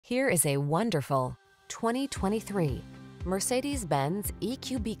Here is a wonderful 2023 Mercedes-Benz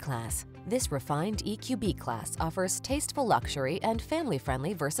EQB class. This refined EQB class offers tasteful luxury and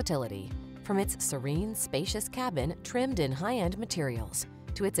family-friendly versatility. From its serene, spacious cabin trimmed in high-end materials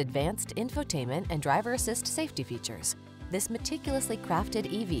to its advanced infotainment and driver assist safety features, this meticulously crafted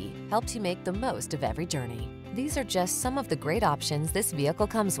EV helps you make the most of every journey. These are just some of the great options this vehicle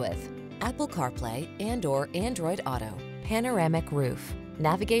comes with: Apple CarPlay and/or Android Auto, panoramic roof,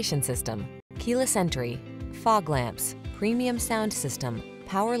 navigation system, keyless entry, fog lamps, premium sound system,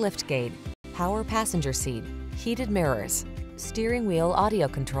 power liftgate, power passenger seat, heated mirrors, steering wheel audio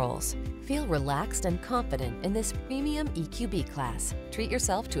controls. Feel relaxed and confident in this premium EQB class. Treat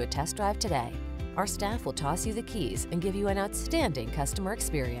yourself to a test drive today. Our staff will toss you the keys and give you an outstanding customer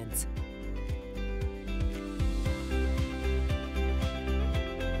experience.